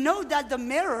 we know that the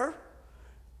mirror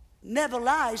never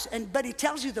lies, but it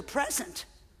tells you the present.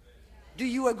 Do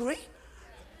you agree?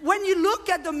 When you look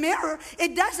at the mirror,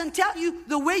 it doesn't tell you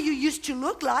the way you used to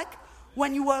look like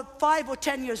when you were 5 or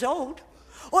 10 years old.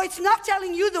 Or it's not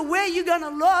telling you the way you're going to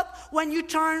look when you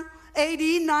turn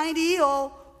 80, 90,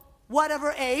 or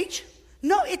whatever age.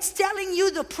 No, it's telling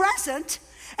you the present,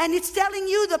 and it's telling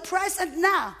you the present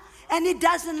now. And it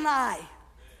doesn't lie.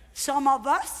 Some of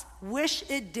us wish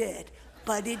it did,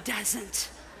 but it doesn't.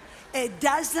 It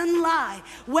doesn't lie.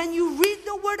 When you read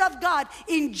the Word of God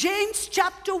in James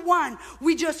chapter 1,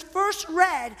 we just first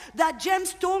read that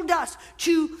James told us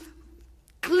to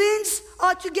cleanse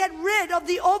or to get rid of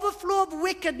the overflow of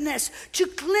wickedness, to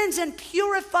cleanse and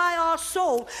purify our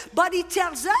soul. But he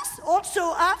tells us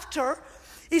also after,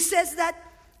 he says that,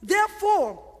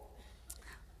 therefore,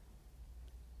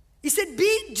 he said,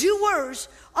 be doers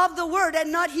of the word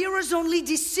and not hearers only,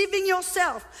 deceiving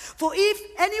yourself. For if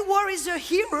anyone is a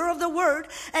hearer of the word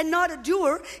and not a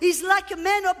doer, he's like a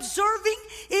man observing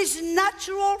his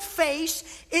natural face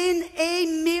in a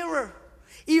mirror.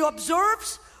 He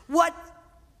observes what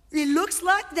it looks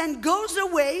like, then goes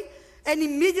away and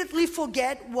immediately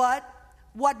forget what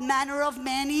manner of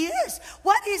man he is.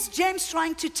 What is James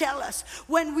trying to tell us?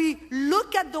 When we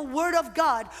look at the Word of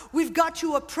God, we've got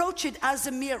to approach it as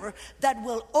a mirror that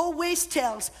will always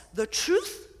tell the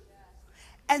truth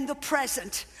and the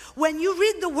present. When you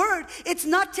read the Word, it's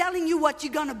not telling you what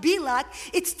you're going to be like.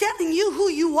 It's telling you who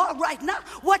you are right now,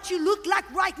 what you look like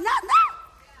right now.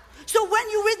 So when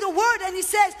you read the Word and it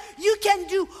says you can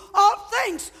do all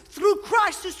things through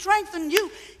Christ to strengthen you,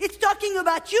 it's talking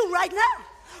about you right now.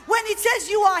 When it says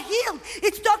you are healed,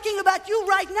 it's talking about you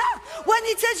right now. When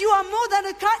it says you are more than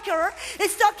a conqueror,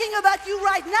 it's talking about you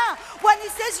right now. When it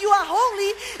says you are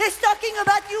holy, it's talking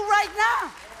about you right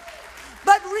now.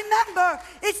 But remember,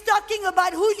 it's talking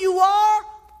about who you are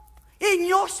in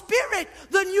your spirit,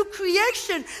 the new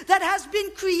creation that has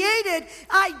been created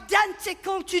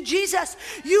identical to Jesus.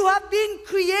 You have been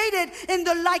created in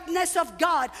the likeness of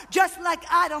God, just like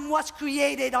Adam was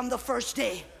created on the first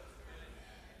day.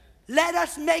 Let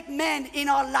us make men in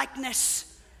our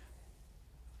likeness.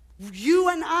 You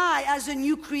and I, as a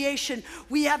new creation,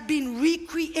 we have been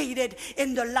recreated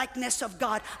in the likeness of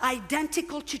God,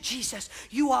 identical to Jesus.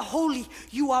 You are holy,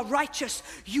 you are righteous,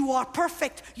 you are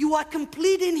perfect, you are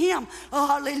complete in Him. Oh,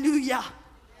 hallelujah.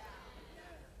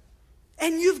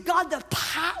 And you've got the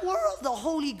power of the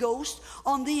Holy Ghost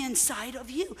on the inside of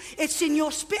you. It's in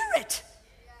your spirit.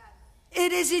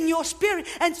 It is in your spirit.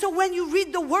 And so when you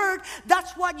read the Word,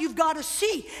 that's what you've got to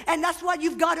see. And that's what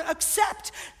you've got to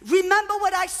accept. Remember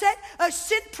what I said? A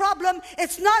sin problem,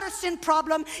 it's not a sin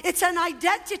problem. It's an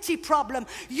identity problem.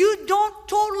 You don't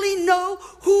totally know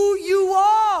who you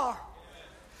are.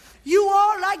 You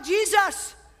are like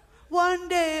Jesus. One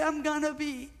day I'm going to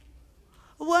be.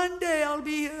 One day I'll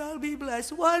be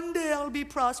blessed. One day I'll be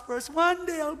prosperous. One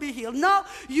day I'll be healed. No,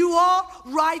 you are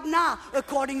right now.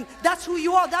 That's who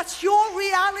you are. That's your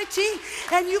reality.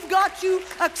 And you've got to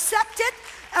accept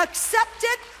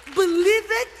it, believe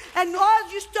it. And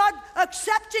as you start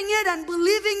accepting it and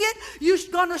believing it, you're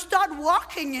going to start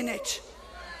walking in it.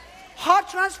 Heart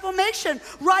transformation,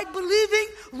 right believing,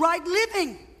 right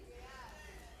living.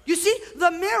 You see,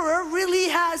 the mirror really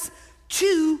has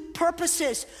two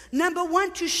purposes. Number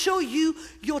one, to show you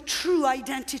your true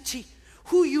identity,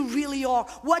 who you really are,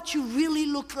 what you really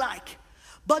look like.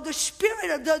 But the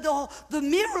spirit, the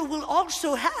mirror will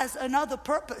also has another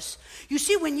purpose. You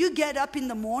see, when you get up in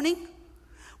the morning,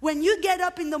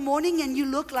 and you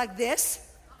look like this,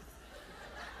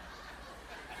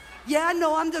 yeah, I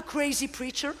know I'm the crazy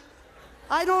preacher.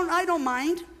 I don't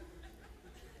mind.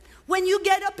 When you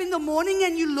get up in the morning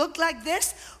and you look like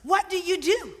this, what do?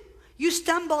 You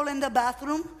stumble in the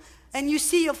bathroom and you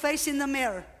see your face in the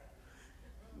mirror.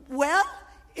 Well,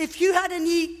 if you had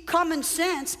any common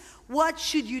sense, what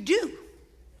should you do?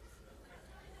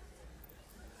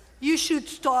 You should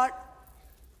start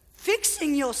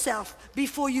fixing yourself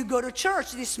before you go to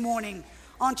church this morning.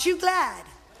 Aren't you glad?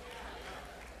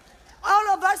 All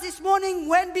of us this morning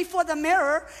went before the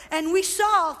mirror and we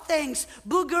saw things,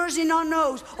 boogers in our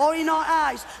nose or in our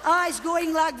eyes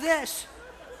going like this.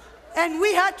 And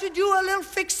we had to do a little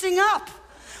fixing up.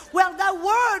 Well, that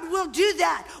word will do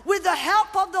that with the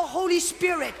help of the Holy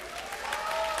Spirit.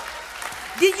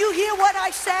 Did you hear what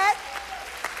I said?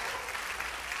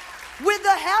 With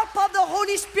the help of the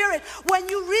Holy Spirit. When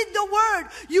you read the word,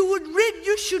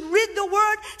 you should read the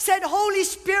word, said, Holy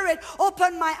Spirit,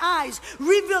 open my eyes,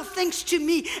 reveal things to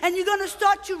me. And you're going to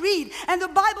start to read. And the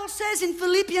Bible says in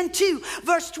Philippians 2,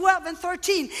 verse 12 and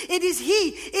 13, it is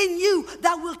He in you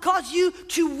that will cause you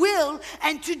to will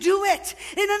and to do it.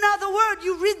 In another word,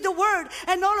 you read the word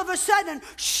and all of a sudden,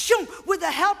 shoom, with the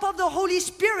help of the Holy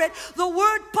Spirit, the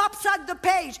word pops out the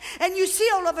page. And you see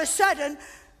all of a sudden,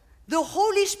 the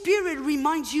Holy Spirit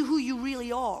reminds you who you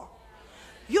really are.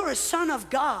 You're a son of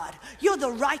God. You're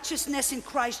the righteousness in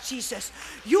Christ Jesus.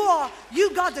 You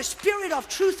got the spirit of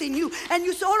truth in you. And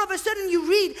all of a sudden you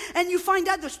read and you find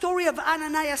out the story of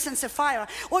Ananias and Sapphira.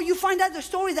 Or you find out the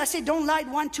story that says don't lie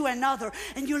one to another.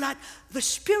 And you're like, the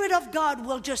Spirit of God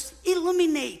will just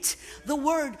illuminate the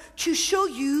word to show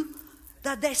you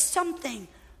that there's something.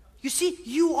 You see,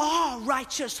 you are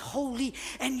righteous, holy,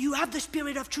 and you have the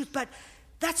spirit of truth, but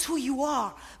that's who you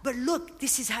are. But look,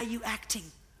 this is how you're acting.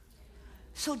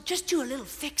 So just do a little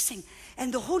fixing.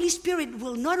 And the Holy Spirit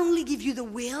will not only give you the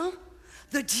will,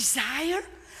 the desire,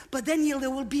 but then there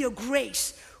will be a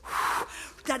grace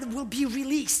that will be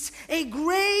released. A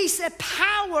grace, a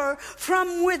power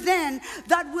from within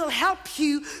that will help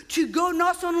you to go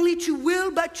not only to will,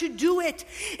 but to do it.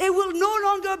 It will no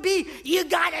longer be, you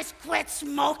gotta quit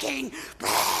smoking.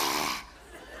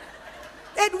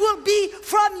 It will be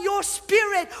from your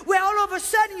spirit where all of a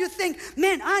sudden you think,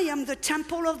 man, I am the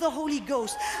temple of the Holy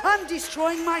Ghost. I'm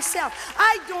destroying myself.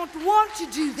 I don't want to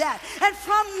do that. And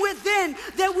from within,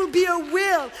 there will be a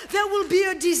will. There will be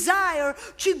a desire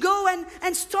to go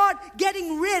and start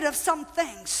getting rid of some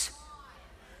things.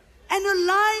 And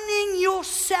aligning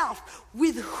yourself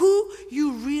with who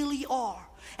you really are.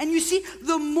 And you see,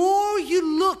 the more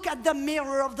you look at the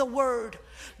mirror of the Word,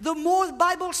 the more the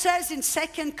Bible says in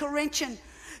 2 Corinthians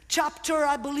chapter,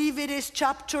 I believe it is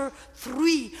chapter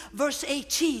 3, verse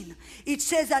 18. It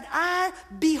says that I,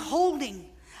 beholding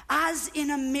as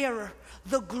in a mirror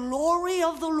the glory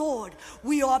of the Lord,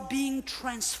 we are being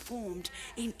transformed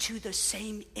into the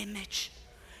same image.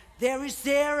 There is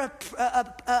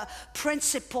a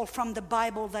principle from the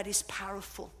Bible that is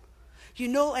powerful. You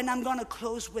know, and I'm going to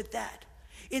close with that.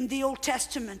 In the Old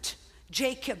Testament,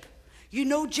 Jacob, you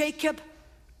know Jacob,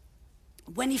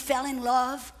 when he fell in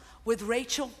love with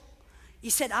Rachel, he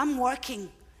said, I'm working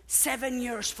 7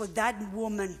 years for that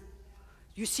woman.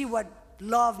 You see what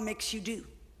love makes you do.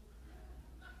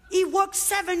 He worked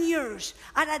 7 years.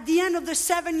 And at the end of the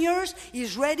 7 years,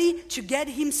 he's ready to get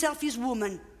himself his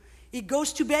woman. He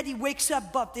goes to bed, he wakes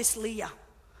up, but this Leah.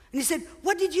 And he said,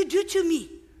 what did you do to me?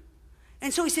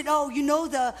 And so he said, oh, you know,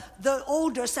 the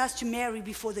oldest has to marry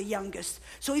before the youngest.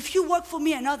 So if you work for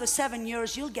me another 7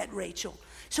 years, you'll get Rachel.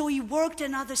 So he worked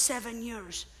another 7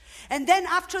 years. And then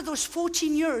after those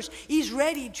 14 years, he's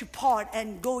ready to part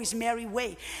and go his merry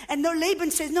way. And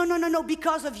Laban says, no,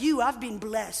 because of you, I've been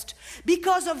blessed.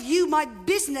 Because of you, my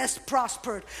business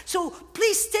prospered. So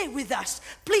please stay with us.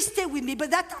 Please stay with me.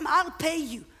 But that time, I'll pay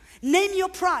you. Name your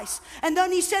price. And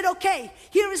then he said, okay,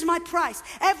 here is my price.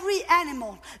 Every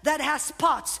animal that has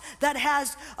spots, that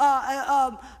has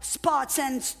spots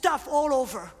and stuff all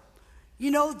over,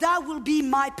 you know, that will be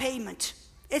my payment.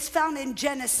 It's found in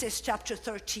Genesis chapter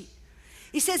 30.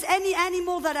 He says, any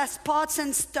animal that has spots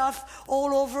and stuff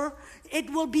all over,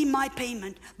 it will be my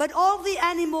payment. But all the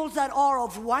animals that are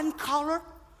of one color,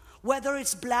 whether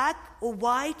it's black or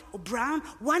white or brown,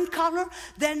 one color,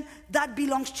 then that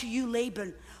belongs to you,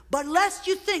 Laban. But lest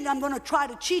you think I'm going to try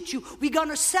to cheat you, we're going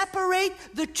to separate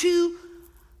the two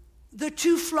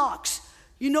flocks.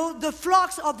 You know, the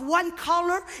flocks of one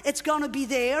color, it's going to be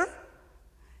there,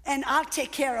 and I'll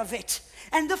take care of it.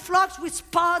 And the flocks with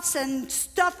spots and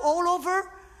stuff all over,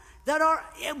 that are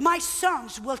my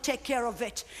sons will take care of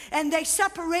it. And they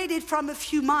separated from a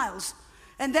few miles.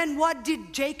 And then what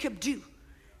did Jacob do?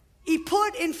 He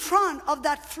put in front of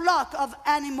that flock of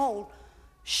animal,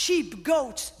 sheep,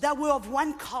 goats that were of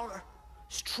one color,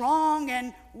 strong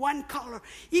and one color.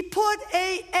 He put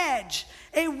a edge,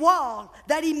 a wall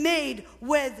that he made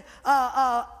with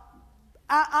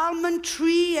almond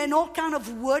tree and all kind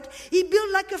of wood. He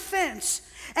built like a fence.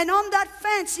 And on that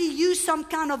fence, he used some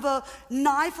kind of a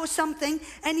knife or something,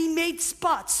 and he made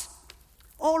spots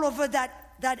all over that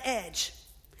edge.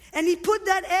 And he put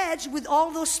that edge with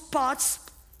all those spots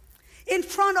in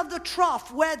front of the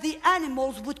trough where the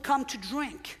animals would come to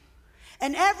drink.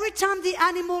 And every time the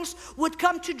animals would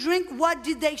come to drink, what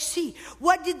did they see?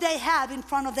 What did they have in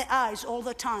front of their eyes all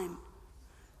the time?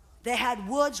 They had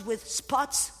woods with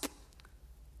spots.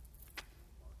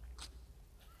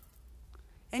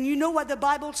 And you know what the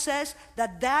Bible says?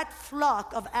 That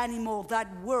flock of animals that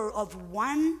were of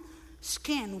one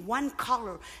skin, one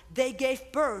color, they gave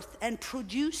birth and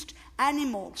produced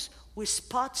animals with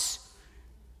spots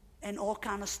and all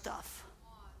kind of stuff.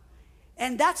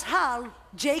 And that's how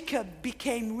Jacob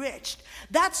became rich.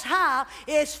 That's how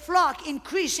his flock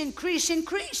increased.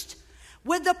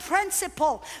 With the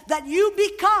principle that you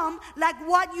become like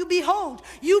what you behold.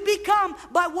 You become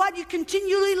by what you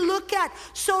continually look at.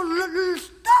 So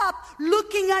stop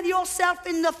looking at yourself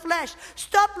in the flesh.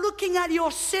 Stop looking at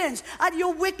your sins, at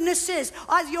your weaknesses,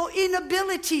 at your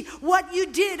inability, what you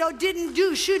did or didn't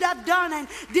do, should have done and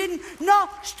didn't. No,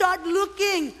 start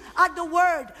looking at the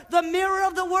Word, the mirror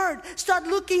of the Word. Start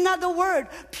looking at the Word.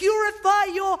 Purify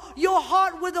your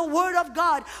heart with the Word of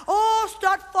God. Oh,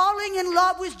 start falling in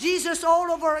love with Jesus all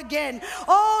over again.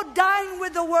 Oh, dine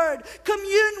with the Word.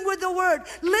 Commune with the Word.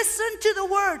 Listen to the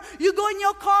Word. You go in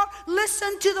your car,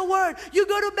 listen to the Word. You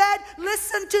go to bed,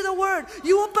 listen to the Word.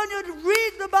 You open it,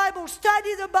 read the Bible,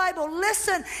 study the Bible,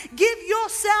 listen. Give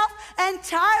yourself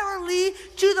entirely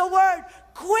to the Word.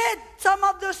 Quit some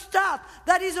of the stuff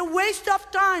that is a waste of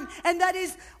time and that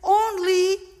is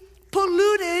only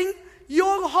polluting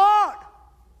your heart.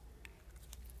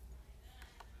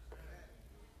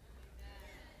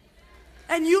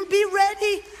 And you'll be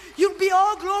ready. You'll be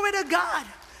all glory to God.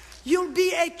 You'll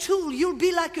be a tool. You'll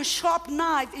be like a sharp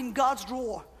knife in God's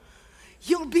drawer.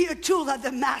 You'll be a tool that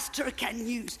the master can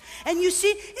use. And you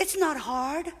see, it's not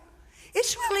hard.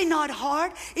 It's really not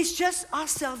hard. It's just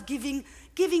ourselves giving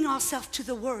ourselves to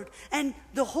the Word. And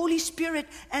the Holy Spirit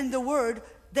and the Word,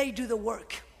 they do the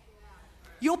work.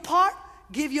 Your part,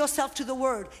 give yourself to the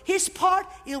Word. His part,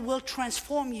 it will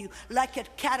transform you like a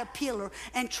caterpillar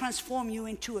and transform you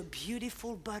into a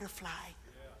beautiful butterfly.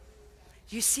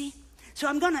 You see? So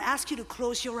I'm going to ask you to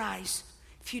close your eyes,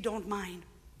 if you don't mind.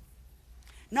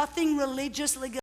 Nothing religious,